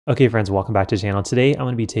Okay friends, welcome back to the channel. Today I'm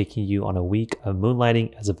going to be taking you on a week of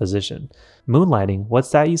moonlighting as a physician. Moonlighting, what's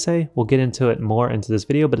that you say? We'll get into it more into this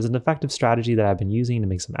video, but it's an effective strategy that I've been using to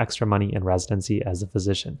make some extra money in residency as a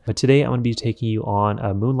physician. But today I'm going to be taking you on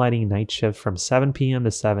a moonlighting night shift from 7 p.m.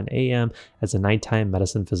 to 7 a.m. as a nighttime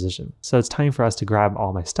medicine physician. So it's time for us to grab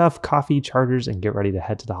all my stuff, coffee, chargers, and get ready to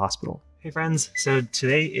head to the hospital. Hey friends, so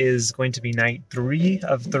today is going to be night 3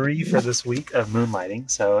 of 3 for this week of moonlighting.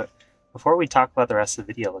 So before we talk about the rest of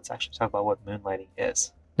the video, let's actually talk about what moonlighting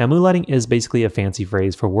is. Now, moonlighting is basically a fancy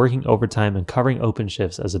phrase for working overtime and covering open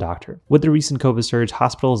shifts as a doctor. With the recent COVID surge,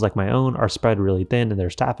 hospitals like my own are spread really thin in their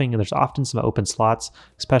staffing, and there's often some open slots,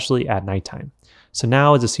 especially at nighttime. So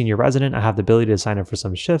now, as a senior resident, I have the ability to sign up for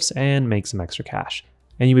some shifts and make some extra cash.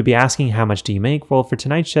 And you would be asking, how much do you make? Well, for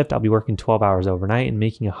tonight's shift, I'll be working 12 hours overnight and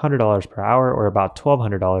making $100 per hour, or about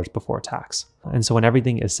 $1,200 before tax. And so when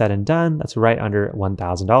everything is said and done, that's right under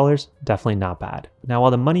 $1,000. Definitely not bad. Now,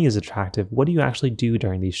 while the money is attractive, what do you actually do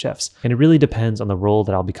during these shifts? And it really depends on the role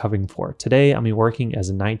that I'll be covering for. Today, I'll be working as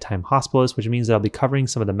a nighttime hospitalist, which means that I'll be covering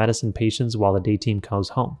some of the medicine patients while the day team goes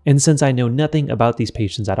home. And since I know nothing about these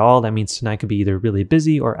patients at all, that means tonight could be either really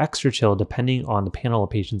busy or extra chill, depending on the panel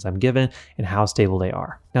of patients I'm given and how stable they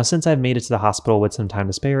are. Now, since I've made it to the hospital with some time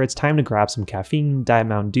to spare, it's time to grab some caffeine, Diet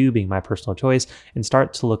Mountain Dew being my personal choice, and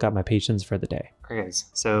start to look up my patients for the day. Okay guys,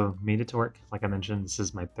 so made it to work. Like I mentioned, this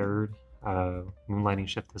is my third moonlighting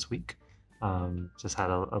shift this week. Just had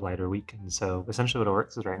a lighter week, and so essentially what it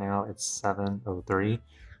works is right now it's 7:03.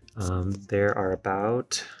 There are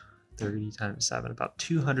about 30 times 7, about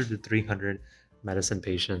 200 to 300 medicine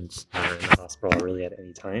patients in the hospital really at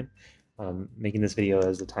any time. Making this video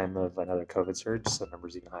is the time of another COVID surge, so the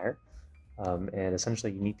number's even higher. And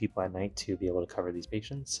essentially you need people at night to be able to cover these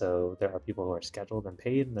patients. So there are people who are scheduled and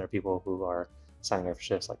paid, and there are people who are signing up for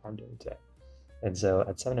shifts like I'm doing today. And so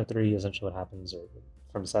at 7:03, essentially what happens, or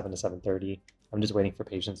from 7 to 7:30, I'm just waiting for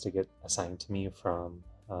patients to get assigned to me from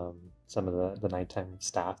some of the nighttime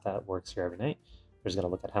staff that works here every night. They're just going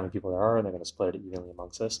to look at how many people there are, and they're going to split it evenly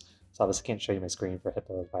amongst us. So obviously can't show you my screen for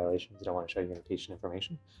HIPAA violations. I don't want to show you any patient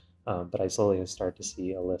information. But I slowly start to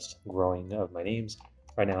see a list growing of my names.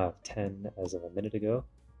 Right now I have 10 as of a minute ago.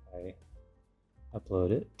 I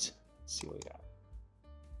upload it. Let's see what we got.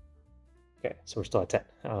 Okay, so we're still at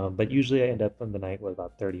 10. But usually I end up in the night with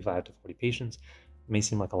about 35 to 40 patients. It may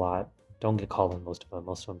seem like a lot. Don't get called in most of them.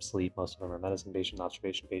 Most of them sleep. Most of them are medicine patients,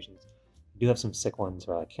 observation patients. We do have some sick ones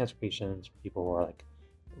who are like cancer patients, people who are like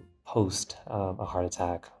post a heart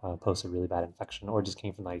attack, post a really bad infection, or just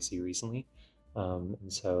came from the ICU recently.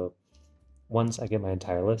 And so once I get my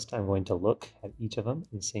entire list, I'm going to look at each of them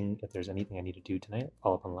and see if there's anything I need to do tonight.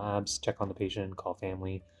 Follow up on labs, check on the patient, call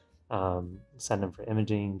family, send them for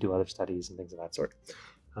imaging, do other studies and things of that sort.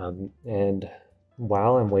 And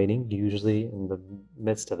while I'm waiting, usually in the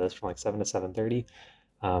midst of this, from like 7 to 7:30,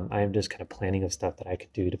 I'm just kind of planning of stuff that I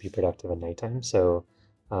could do to be productive at nighttime. So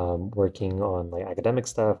working on like academic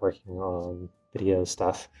stuff, working on video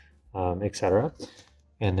stuff, etc.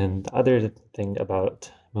 And then the other thing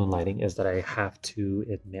about moonlighting is that I have to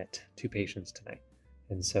admit 2 patients tonight.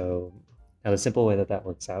 And so now the simple way that that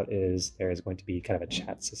works out is there is going to be kind of a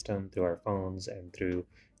chat system through our phones and through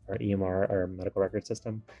our EMR, our medical record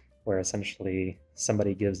system, where essentially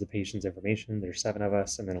somebody gives the patient's information. There's 7 of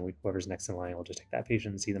us, and then whoever's next in line will just take that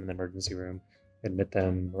patient, see them in the emergency room, admit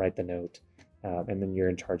them, write the note, and then you're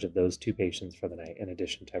in charge of those 2 patients for the night in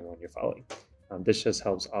addition to everyone you're following. This just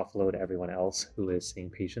helps offload everyone else who is seeing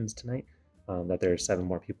patients tonight, that there are 7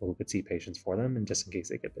 more people who could see patients for them, and just in case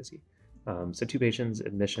they get busy. So 2 patients,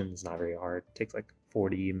 admission is not very hard. It takes like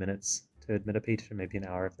 40 minutes to admit a patient, maybe an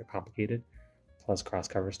hour if they're complicated, plus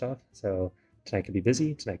cross-cover stuff. So tonight could be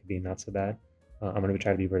busy, tonight could be not so bad. I'm going to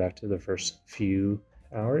try to be productive the first few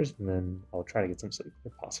hours, and then I'll try to get some sleep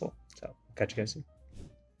if possible. So I'll catch you guys soon.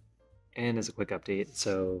 And as a quick update,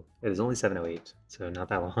 so it is only 7:08, so not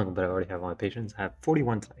that long, but I already have all my patients. I have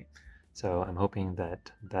 41 tonight. So I'm hoping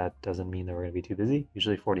that that doesn't mean that we're going to be too busy.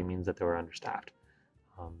 Usually 40 means that they were understaffed.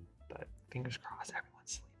 But fingers crossed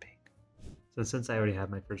everyone's sleeping. So since I already have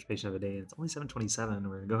my first patient of the day, and it's only 7:27,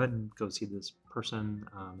 we're going to go ahead and go see this person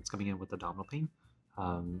that's coming in with abdominal pain.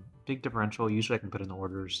 Big differential. Usually I can put in the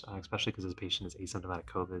orders, especially because this patient is asymptomatic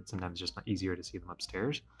COVID. Sometimes it's just not easier to see them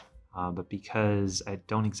upstairs. But because I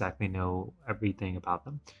don't exactly know everything about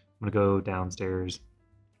them, I'm going to go downstairs.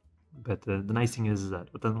 But the nice thing is that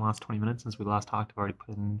within the last 20 minutes since we last talked, I've already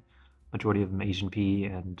put in majority of them H&P,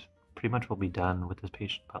 and pretty much we'll be done with this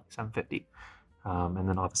patient about 7:50. And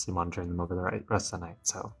then obviously monitoring them over the rest of the night.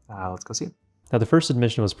 So let's go see it. Now, the first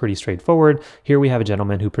admission was pretty straightforward. Here we have a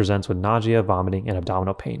gentleman who presents with nausea, vomiting, and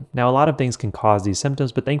abdominal pain. Now, a lot of things can cause these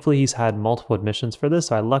symptoms, but thankfully he's had multiple admissions for this,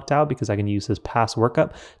 so I lucked out because I can use his past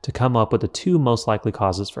workup to come up with the 2 most likely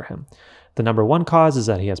causes for him. The number 1 cause is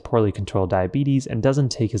that he has poorly controlled diabetes and doesn't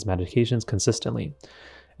take his medications consistently.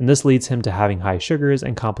 And this leads him to having high sugars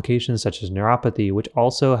and complications such as neuropathy, which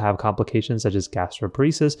also have complications such as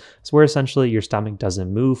gastroparesis, where essentially your stomach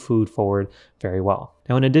doesn't move food forward very well.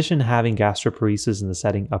 Now, in addition to having gastroparesis in the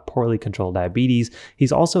setting of poorly controlled diabetes,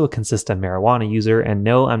 he's also a consistent marijuana user, and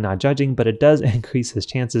no, I'm not judging, but it does increase his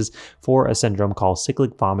chances for a syndrome called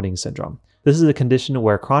cyclic vomiting syndrome. This is a condition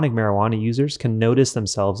where chronic marijuana users can notice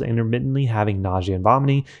themselves intermittently having nausea and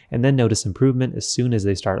vomiting, and then notice improvement as soon as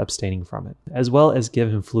they start abstaining from it, as well as give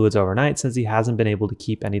him fluids overnight since he hasn't been able to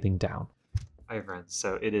keep anything down. Hi friends,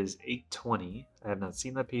 so it is 8:20. I have not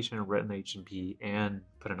seen that patient, written the H&P, and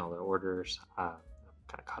put in all their orders. I'm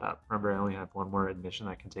kind of caught up. Remember, I only have 1 more admission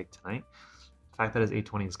I can take tonight. The fact that it's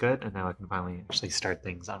 8:20 is good, and now I can finally actually start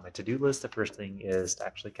things on my to-do list. The first thing is to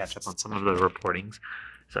actually catch up on some of the reportings.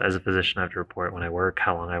 So as a physician, I have to report when I work,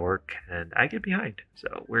 how long I work, and I get behind. So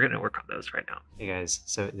we're going to work on those right now. Hey guys,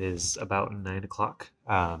 so it is about 9 o'clock.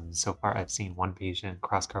 So far, I've seen 1 patient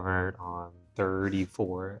cross-covered on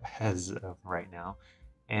 34 as of right now.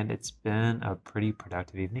 And it's been a pretty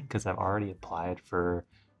productive evening because I've already applied for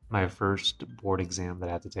my first board exam that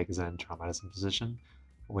I have to take as an internal medicine physician,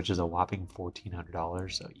 which is a whopping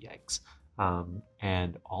 $1,400, so yikes.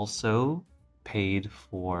 And also paid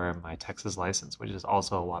for my Texas license, which is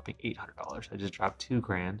also a whopping $800. I just dropped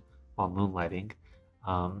 $2,000 while moonlighting.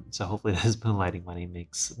 So hopefully this moonlighting money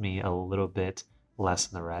makes me a little bit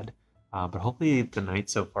less in the red. But hopefully the night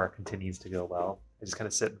so far continues to go well. I just kind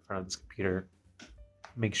of sit in front of this computer,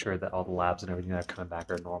 make sure that all the labs and everything that are coming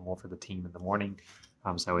back are normal for the team in the morning.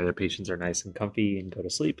 So that way their patients are nice and comfy and go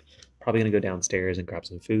to sleep. Probably going to go downstairs and grab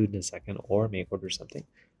some food in a second or may order something.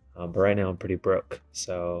 But right now I'm pretty broke.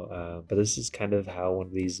 So, but this is kind of how one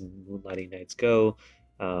of these moonlighting nights go.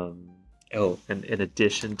 Oh, and in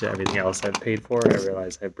addition to everything else I've paid for, I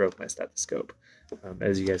realized I broke my stethoscope.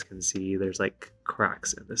 As you guys can see, there's like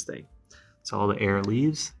cracks in this thing. So all the air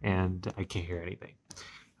leaves and I can't hear anything.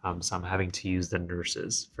 So I'm having to use the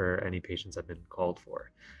nurses for any patients I've been called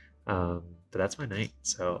for. But that's my night.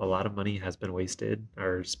 So a lot of money has been wasted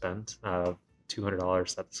or spent. $200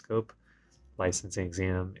 stethoscope, licensing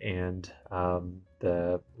exam, and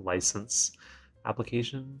the license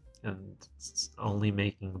application, and it's only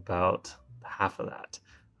making about half of that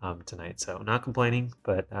tonight. So not complaining,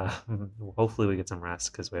 but hopefully we get some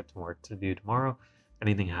rest because we have some work to do tomorrow.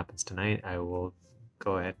 Anything happens tonight, I will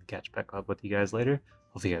go ahead and catch back up with you guys later.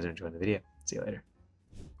 Hopefully you guys are enjoying the video. See you later.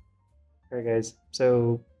 Alright guys,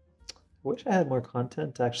 so I wish I had more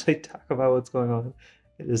content to actually talk about what's going on.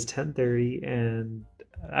 It is 10:30 and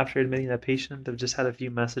after admitting that patient, I've just had a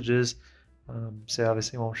few messages. So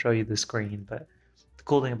obviously I won't show you the screen, but the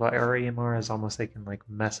cool thing about our EMR is almost they can like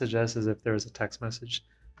message us as if there was a text message.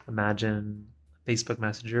 Imagine Facebook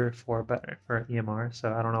Messenger for EMR,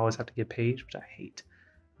 so I don't always have to get paged, which I hate.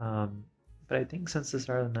 But I think since the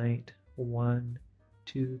start of the night, 1,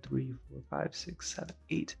 2, 3, 4, 5, 6, 7,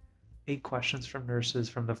 8 questions from nurses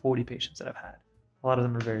from the 40 patients that I've had. A lot of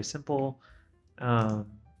them are very simple.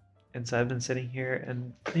 And so I've been sitting here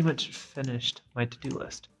and pretty much finished my to-do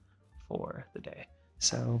list for the day.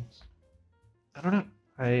 So I don't know.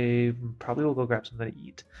 I probably will go grab something to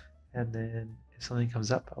eat. And then if something comes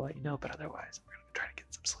up, I'll let you know. But otherwise, I'm going to try to get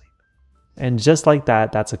some sleep. And just like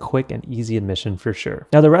that, that's a quick and easy admission for sure.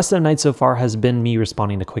 Now, the rest of the night so far has been me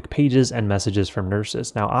responding to quick pages and messages from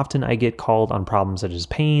nurses. Now, often I get called on problems such as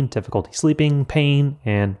pain, difficulty sleeping, pain,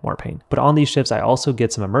 and more pain. But on these shifts, I also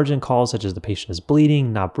get some emergent calls such as the patient is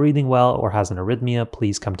bleeding, not breathing well, or has an arrhythmia,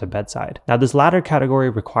 please come to bedside. Now, this latter category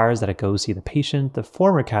requires that I go see the patient. The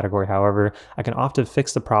former category, however, I can often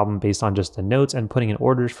fix the problem based on just the notes and putting in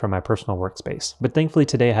orders from my personal workspace. But thankfully,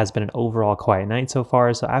 today has been an overall quiet night so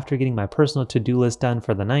far, so after getting my personal to-do list done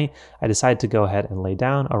for the night, I decided to go ahead and lay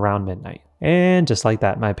down around midnight. And just like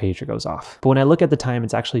that, my pager goes off. But when I look at the time,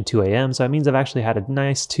 it's actually 2 a.m. So it means I've actually had a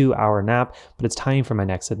nice 2-hour nap, but it's time for my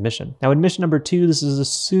next admission. Now, admission number 2, this is a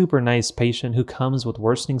super nice patient who comes with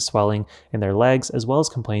worsening swelling in their legs, as well as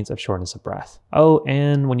complaints of shortness of breath. Oh,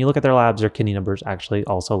 and when you look at their labs, their kidney numbers actually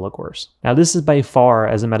also look worse. Now, this is by far,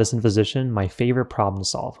 as a medicine physician, my favorite problem to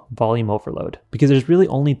solve, volume overload, because there's really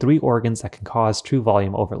only 3 organs that can cause true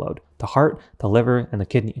volume overload: the heart, the liver, and the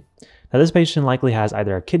kidney. Now, this patient likely has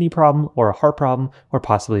either a kidney problem or a heart problem or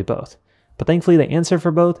possibly both. But thankfully the answer for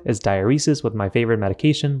both is diuresis with my favorite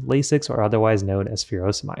medication, Lasix, or otherwise known as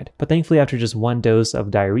furosemide. But thankfully after just one dose of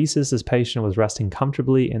diuresis, this patient was resting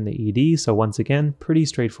comfortably in the ED, so once again, pretty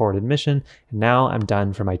straightforward admission, and now I'm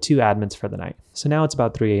done for my 2 admits for the night. So now it's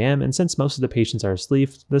about 3 a.m. and since most of the patients are asleep,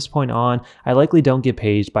 from this point on, I likely don't get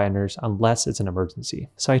paged by a nurse unless it's an emergency.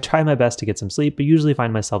 So I try my best to get some sleep, but usually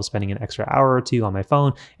find myself spending an extra hour or 2 on my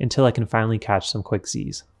phone until I can finally catch some quick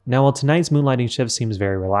Z's. Now, while tonight's moonlighting shift seems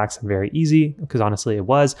very relaxed and very easy, because honestly it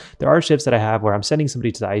was, there are shifts that I have where I'm sending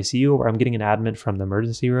somebody to the ICU or I'm getting an admit from the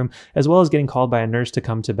emergency room, as well as getting called by a nurse to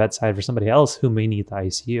come to bedside for somebody else who may need the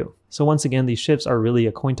ICU. So once again, these shifts are really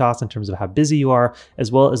a coin toss in terms of how busy you are, as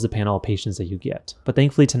well as the panel of patients that you get. But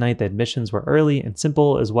thankfully tonight, the admissions were early and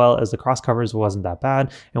simple, as well as the cross covers wasn't that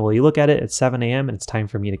bad. And while you look at it, it's 7 a.m. and it's time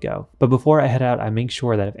for me to go. But before I head out, I make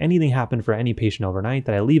sure that if anything happened for any patient overnight,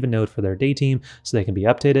 that I leave a note for their day team so they can be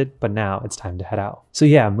updated. But now it's time to head out. So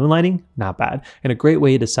yeah, moonlighting, not bad, and a great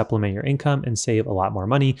way to supplement your income and save a lot more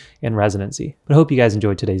money in residency. But I hope you guys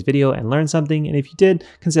enjoyed today's video and learned something. And if you did,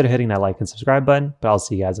 consider hitting that like and subscribe button. But I'll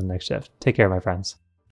see you guys in the next shift. Take care, my friends.